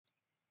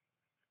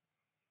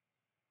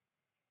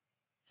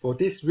For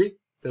this week,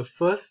 the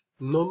first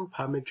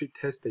non-parametric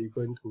test that you're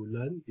going to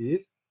learn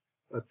is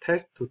a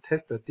test to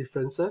test the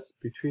differences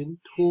between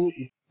two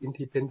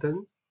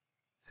independent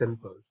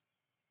samples.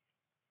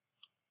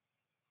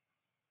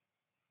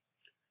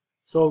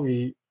 So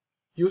we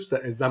use the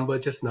example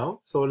just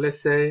now. So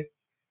let's say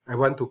I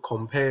want to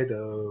compare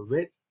the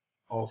weight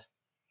of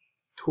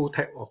two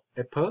types of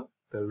apple,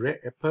 the red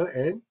apple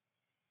and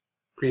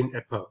green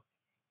apple.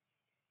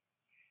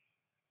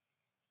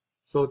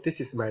 So this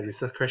is my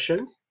research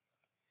questions.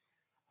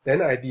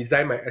 Then I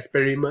design my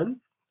experiment.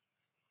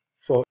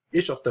 For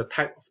each of the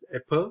type of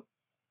apple,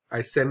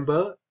 I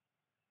sample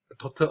a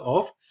total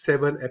of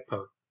 7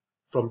 apples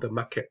from the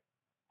market.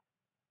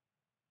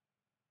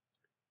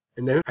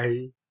 And then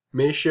I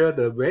measure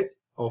the weight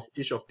of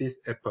each of these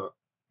apples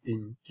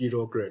in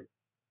kilogram.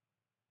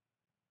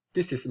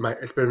 This is my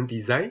experiment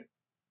design.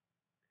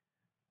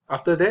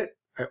 After that,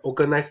 I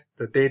organize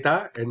the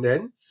data and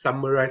then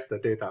summarize the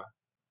data.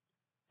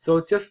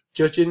 So just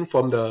judging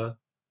from the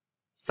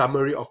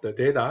summary of the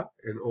data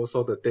and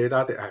also the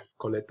data that I've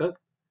collected,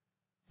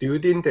 do you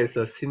think there's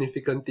a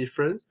significant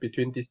difference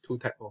between these two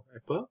types of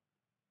apple?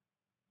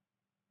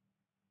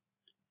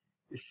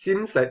 It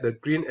seems like the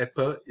green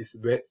apple is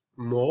weighed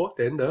more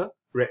than the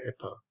red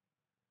apple.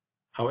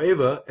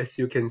 However, as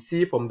you can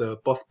see from the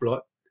box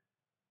plot,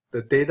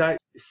 the data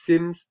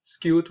seems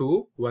skewed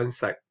to one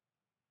side.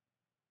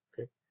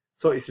 Okay.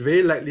 So it's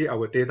very likely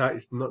our data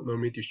is not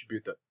normally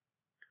distributed.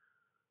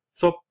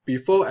 So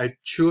before I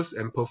choose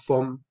and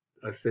perform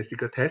a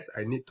statistical test,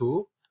 I need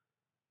to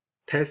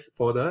test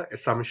for the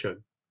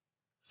assumption.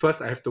 First,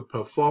 I have to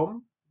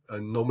perform a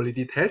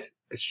normality test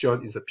as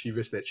shown in the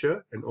previous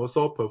lecture and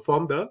also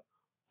perform the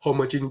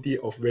homogeneity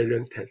of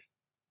variance test.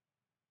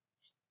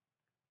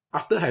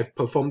 After I have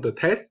performed the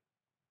test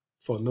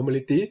for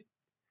normality,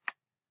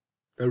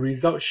 the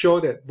results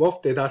show that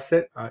both data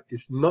sets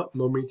is not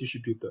normally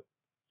distributed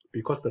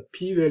because the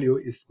p-value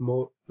is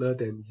smaller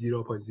than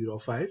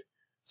 0.05.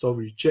 So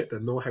we reject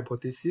the null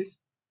hypothesis,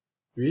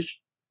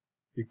 which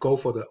we go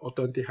for the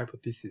alternative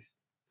hypothesis.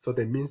 So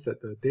that means that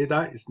the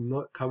data is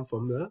not come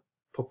from the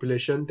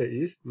population that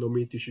is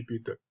normally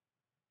distributed.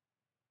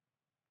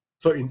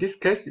 So in this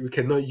case, we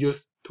cannot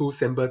use two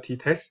sample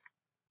t-test.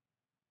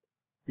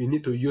 We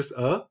need to use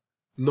a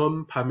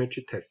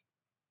non-parametric test.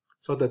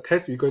 So the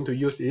test we're going to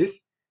use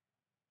is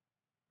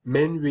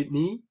Mann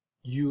Whitney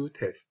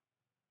U-test.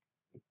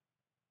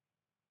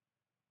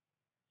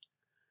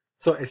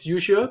 So as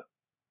usual,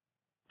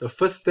 the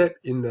first step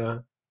in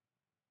the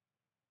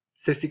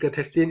statistical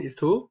testing is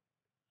to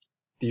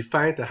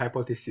define the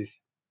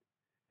hypothesis.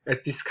 As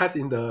discussed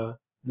in the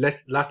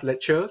last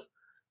lectures,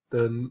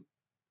 the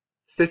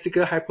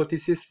statistical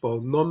hypothesis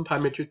for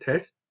non-parametric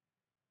test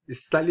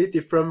is slightly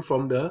different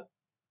from the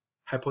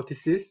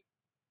hypothesis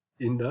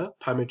in the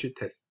parametric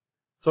test.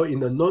 So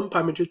in the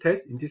non-parametric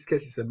test, in this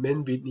case it's a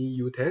Mann Whitney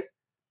U-test,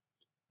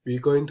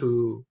 we're going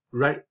to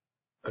write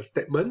a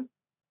statement.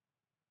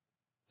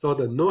 So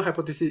the null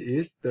hypothesis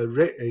is the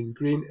red and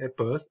green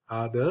apples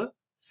are the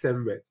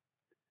same weight.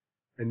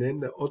 And then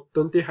the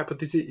alternative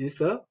hypothesis is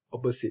the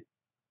opposite.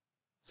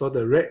 So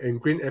the red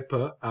and green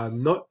apple are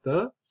not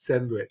the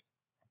same weight.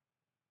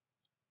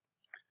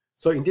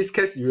 So in this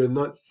case, you will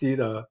not see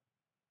the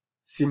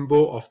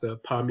symbol of the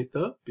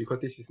parameter because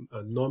this is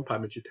a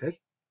non-parametric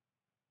test.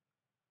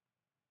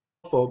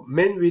 For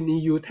Mann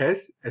Whitney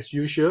U-test, as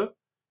usual,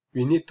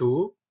 we need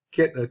to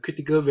get a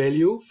critical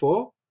value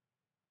for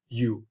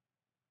U.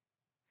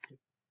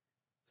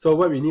 So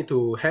what we need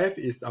to have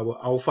is our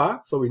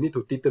alpha. So we need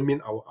to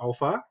determine our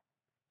alpha.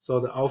 So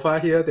the alpha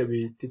here that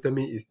we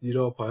determine is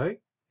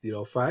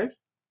 0.05.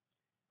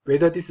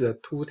 Whether this is a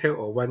two-tail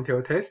or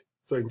one-tail test.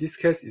 So in this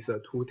case, it's a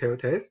two-tail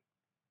test.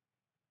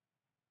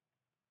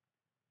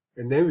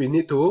 And then we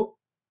need to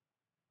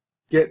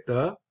get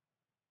the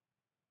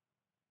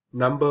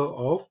number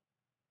of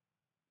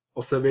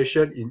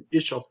observation in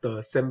each of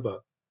the sample.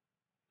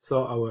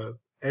 So our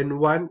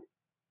N1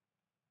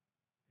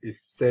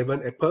 is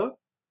 7 apples.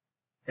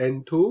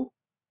 N2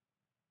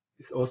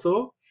 is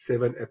also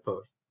 7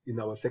 apples in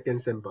our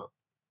second sample.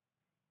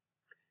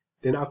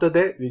 Then after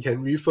that, we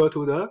can refer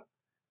to the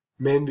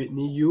Mann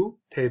Whitney U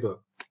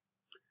table.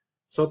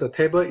 So the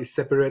table is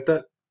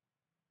separated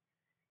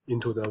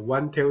into the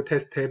one-tail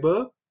test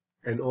table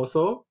and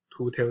also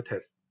two-tail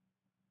test.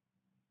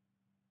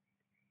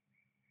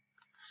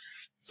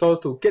 So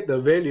to get the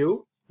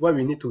value, what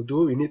we need to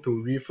do, we need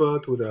to refer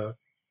to the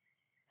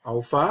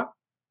alpha.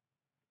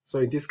 So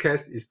in this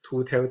case, it's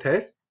two-tail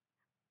test.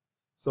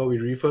 So we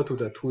refer to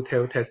the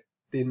two-tail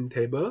testing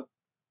table.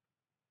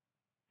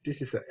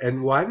 This is the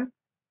N1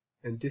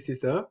 and this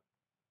is the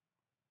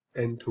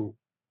N2.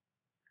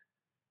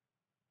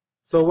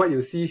 So what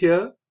you see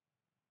here,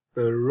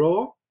 the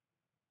row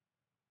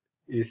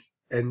is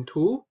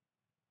N2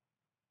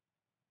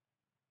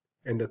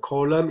 and the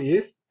column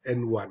is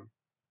N1.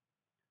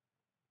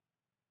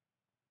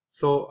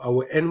 So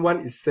our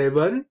N1 is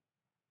 7,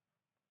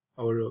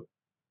 our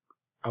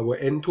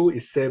N2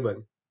 is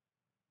 7.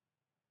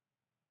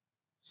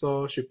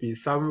 So should be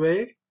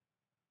somewhere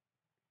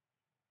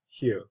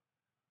here.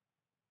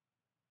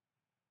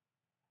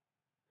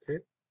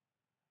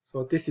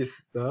 So this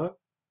is the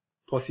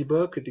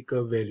possible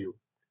critical value.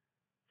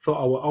 So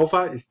our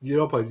alpha is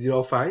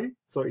 0.05.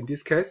 So in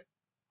this case,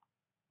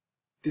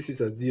 this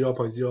is a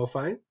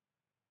 0.05.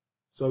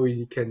 So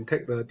we can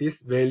take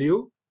this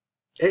value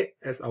 8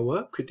 as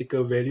our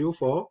critical value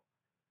for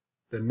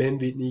the Mann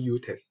Whitney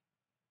U-test.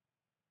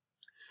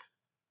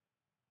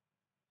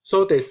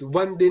 So there's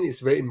one thing is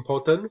very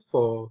important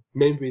for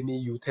Mann Whitney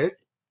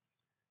U-test.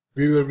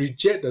 We will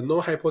reject the null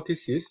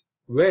hypothesis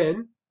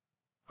when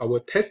our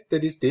test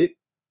statistic,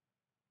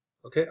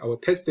 okay, our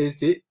test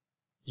statistic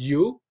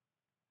U,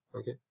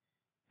 okay,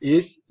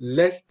 is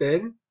less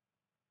than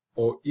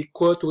or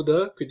equal to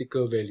the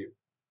critical value.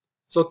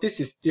 So this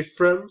is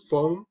different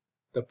from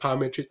the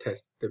parametric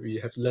test that we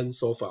have learned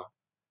so far.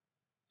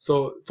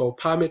 So for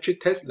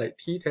parametric tests like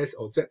t-test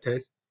or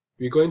z-test,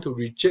 we're going to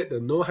reject the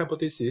null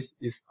hypothesis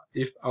is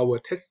if our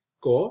test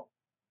score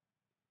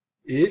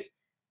is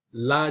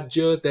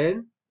larger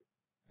than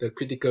the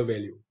critical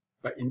value.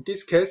 But in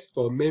this case,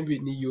 for Mann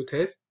Whitney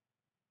U-test,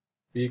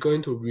 we're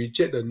going to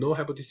reject the null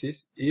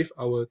hypothesis if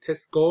our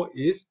test score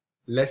is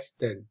less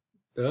than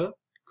the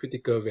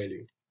critical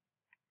value.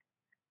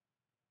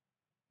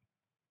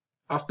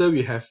 After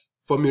we have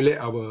formulated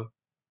our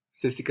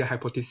statistical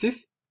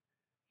hypothesis,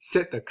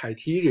 set the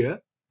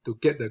criteria to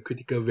get the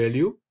critical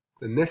value,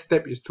 the next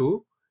step is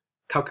to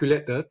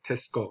calculate the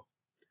test score.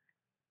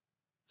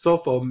 So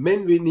for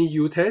Mann Whitney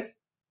U-test,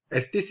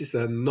 as this is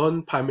a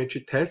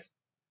non-parametric test,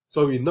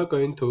 so we're not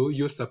going to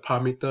use the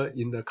parameter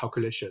in the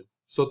calculations.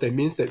 So that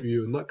means that we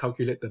will not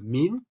calculate the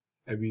mean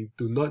and we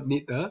do not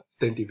need the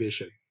standard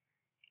deviation.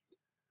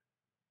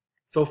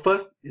 So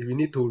first, we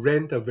need to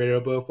rank the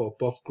variable for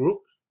both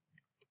groups.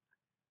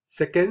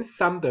 Second,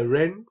 sum the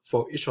rank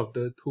for each of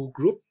the two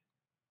groups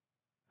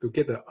to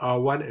get the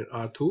R1 and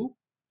R2.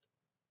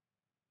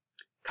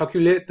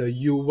 Calculate the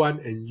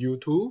U1 and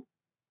U2.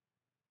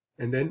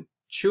 And then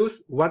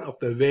choose one of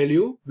the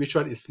value, which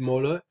one is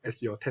smaller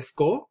as your test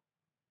score.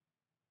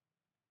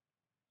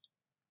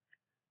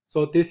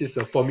 So this is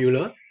the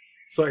formula.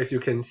 So as you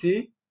can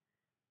see,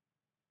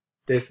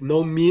 there's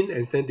no mean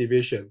and standard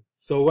deviation.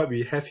 So what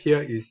we have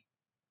here is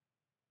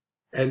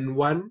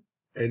N1,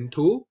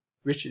 N2,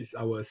 which is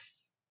our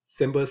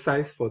sample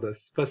size for the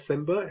first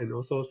sample and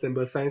also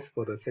sample size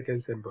for the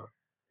second sample.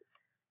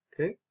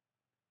 Okay.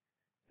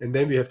 And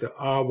then we have the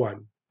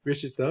R1,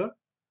 which is the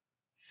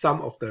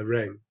sum of the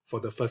rank for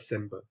the first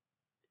sample.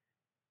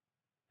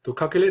 To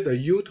calculate the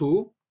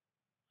U2,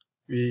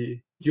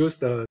 we use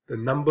the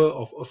number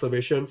of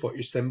observation for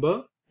each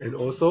sample and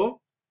also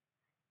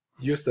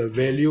use the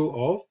value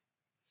of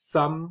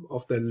sum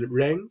of the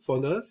rank for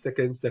the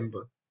second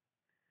sample.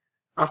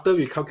 After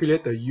we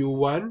calculate the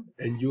U1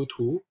 and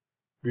U2,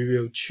 we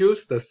will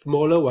choose the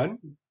smaller one,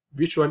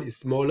 which one is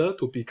smaller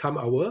to become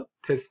our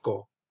test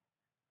score.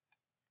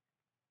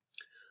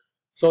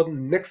 So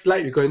next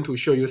slide, we're going to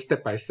show you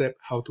step by step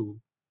how to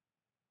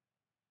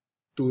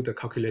do the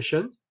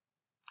calculations.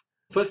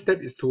 First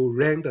step is to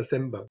rank the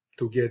sample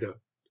together.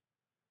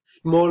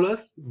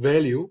 Smallest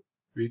value,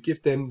 we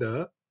give them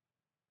the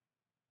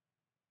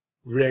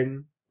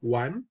rank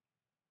 1,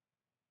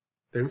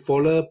 then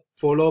followed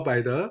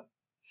by the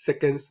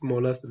second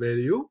smallest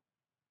value.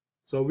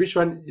 So which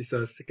one is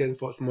the second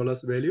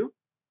smallest value?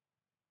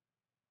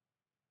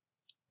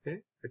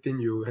 Okay, I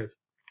think you have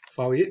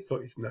found it. So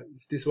it's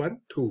this one,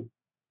 2.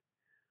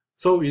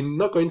 So we're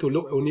not going to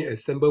look only at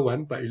sample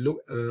 1, but we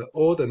look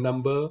all the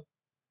number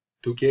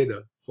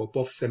together for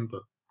both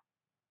sample.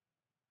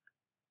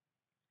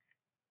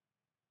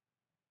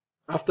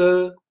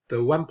 After the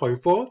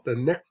 1.4, the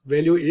next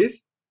value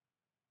is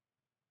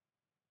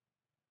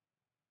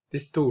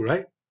this 2,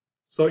 right?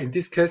 So in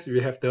this case,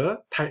 we have the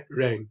type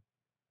rank.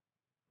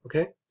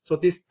 Okay, so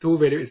these two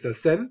values is the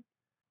same.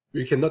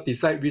 We cannot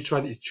decide which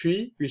one is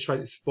 3, which one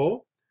is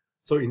 4.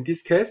 So in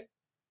this case,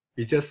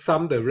 we just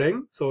sum the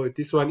rank. So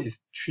this one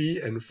is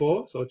 3 and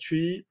 4. So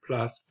 3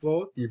 plus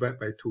 4 divided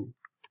by 2.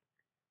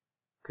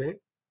 Okay.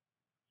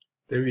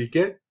 Then we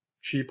get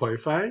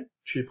 3.5,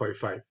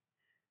 3.5.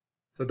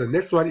 So the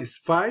next one is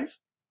 5.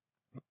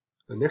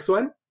 The next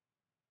one.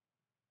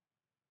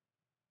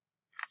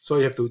 So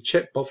you have to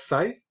check both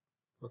sides.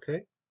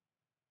 Okay.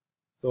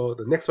 So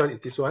the next one is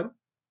this one.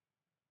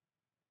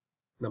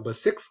 Number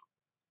 6.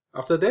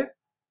 After that.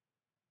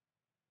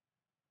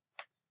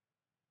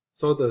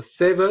 So the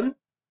 7.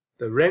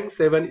 The rank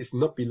 7 is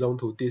not belong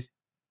to this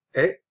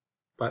 8,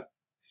 but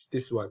it's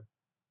this one.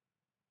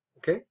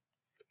 Okay.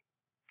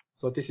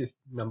 So this is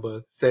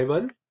number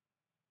 7.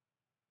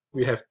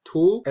 We have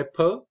 2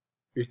 apples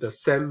with the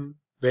same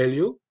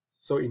value.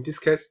 So in this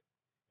case,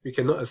 we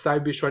cannot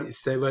assign which one is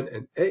 7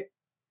 and 8.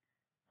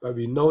 But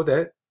we know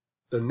that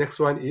the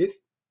next one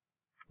is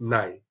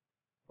 9.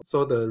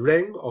 So the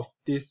rank of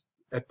this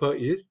apple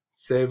is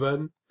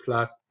 7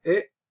 plus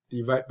 8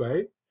 divided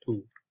by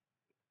 2.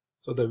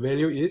 So the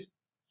value is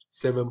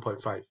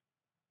 7.5.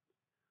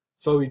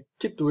 So we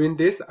keep doing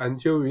this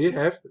until we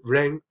have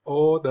ranked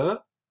all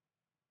the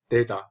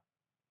data.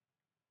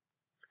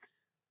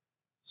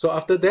 So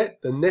after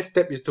that, the next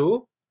step is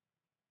to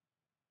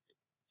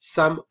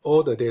sum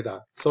all the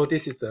data. So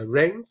this is the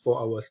rank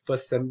for our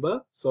first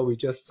sample. So we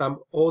just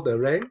sum all the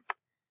rank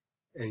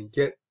and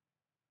get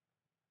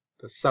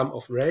the sum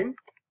of rank.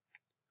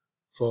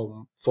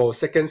 For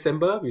second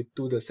sample, we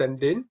do the same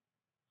thing.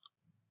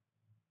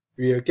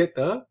 We will get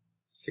the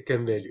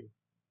second value,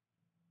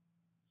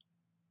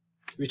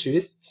 which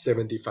is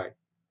 75.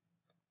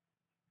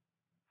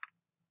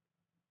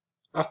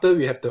 After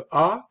we have the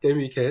R, then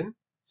we can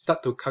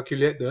start to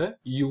calculate the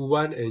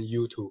U1 and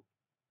U2.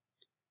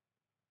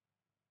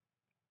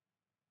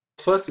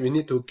 First, we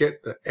need to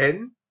get the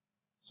N.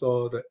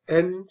 So the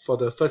N for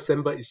the first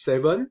sample is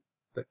 7.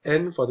 The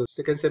N for the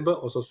second sample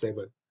also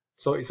 7.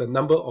 So it's a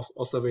number of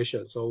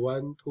observations. So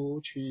 1,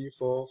 2, 3,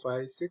 4,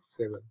 5, 6,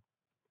 7.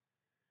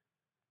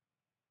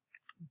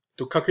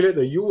 To calculate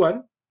the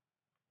U1,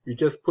 we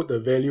just put the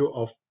value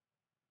of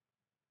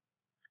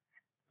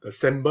the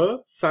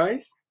sample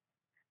size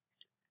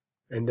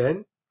and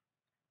then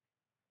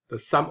the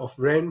sum of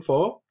rank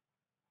for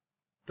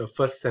the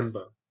first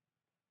sample,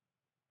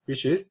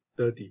 which is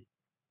 30.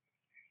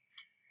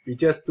 We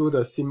just do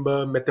the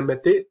simple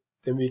mathematics,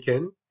 then we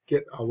can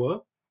get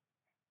our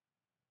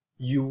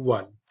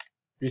U1,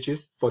 which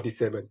is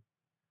 47.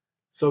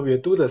 So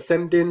we'll do the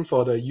same thing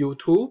for the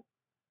U2.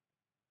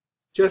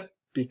 Just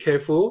be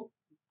careful,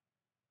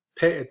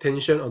 pay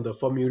attention on the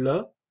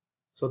formula.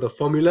 So the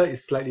formula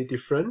is slightly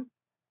different.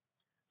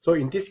 So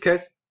in this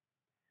case,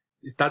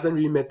 it doesn't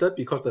really matter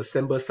because the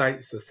sample size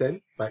is the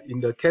same. But in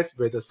the case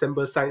where the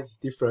sample size is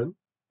different,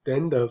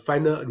 then the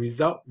final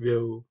result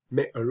will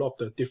make a lot of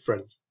the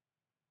difference.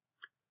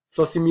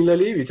 So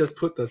similarly, we just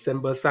put the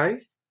sample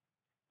size,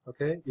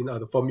 okay, in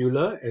the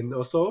formula and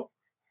also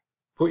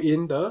put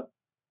in the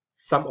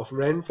sum of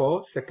rank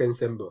for second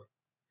sample.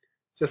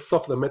 Just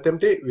solve the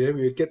mathematics where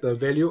we get the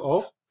value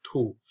of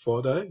 2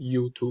 for the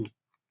U2.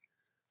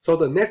 So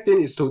the next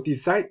thing is to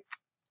decide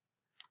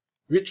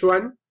which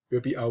one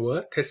will be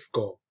our test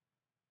score.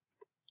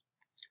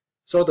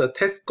 So the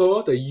test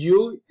score, the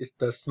U is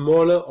the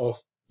smaller of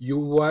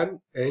U1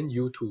 and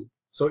U2.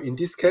 So in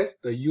this case,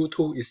 the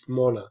U2 is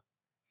smaller.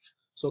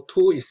 So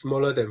 2 is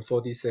smaller than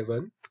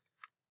 47.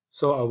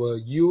 So our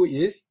U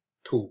is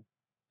 2.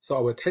 So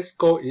our test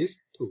score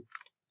is 2.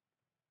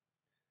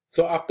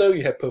 So after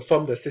we have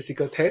performed the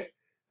statistical test,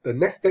 the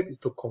next step is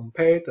to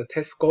compare the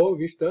test score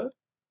with the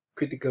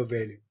critical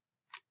value.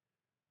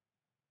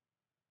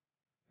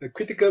 The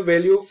critical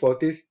value for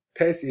this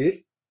test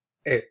is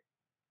 8,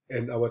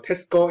 and our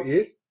test score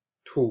is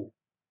 2.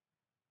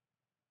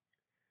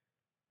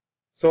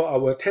 So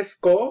our test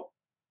score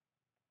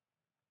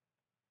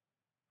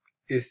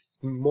is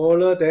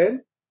smaller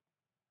than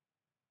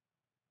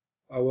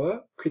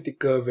our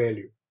critical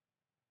value.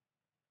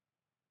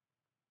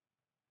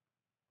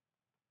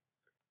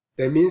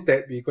 That means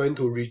that we're going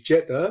to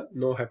reject the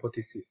null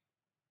hypothesis.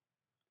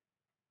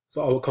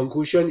 So our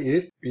conclusion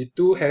is we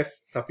do have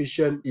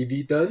sufficient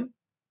evidence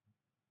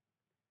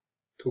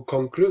to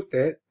conclude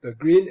that the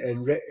green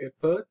and red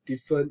apple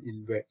differ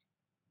in weight.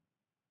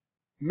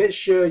 Make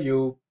sure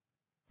you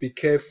be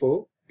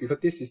careful because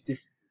this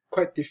is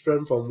quite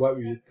different from what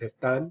we have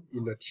done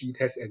in the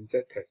t-test and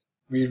z-test.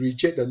 We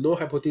reject the null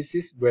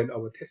hypothesis when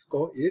our test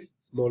score is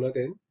smaller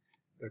than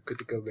the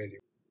critical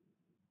value.